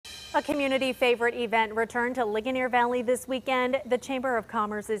A community favorite event returned to Ligonier Valley this weekend. The Chamber of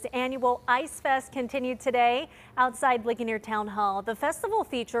Commerce's annual Ice Fest continued today outside Ligonier Town Hall. The festival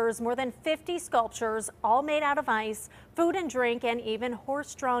features more than 50 sculptures, all made out of ice, food and drink, and even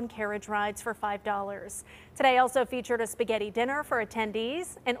horse-drawn carriage rides for $5. Today also featured a spaghetti dinner for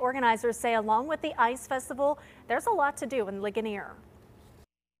attendees, and organizers say along with the Ice Festival, there's a lot to do in Ligonier.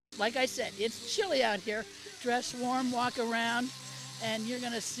 Like I said, it's chilly out here. Dress warm, walk around, and you're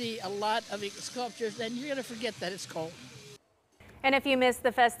going to see a lot of sculptures, and you're going to forget that it's cold. And if you missed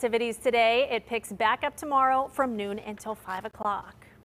the festivities today, it picks back up tomorrow from noon until 5 o'clock.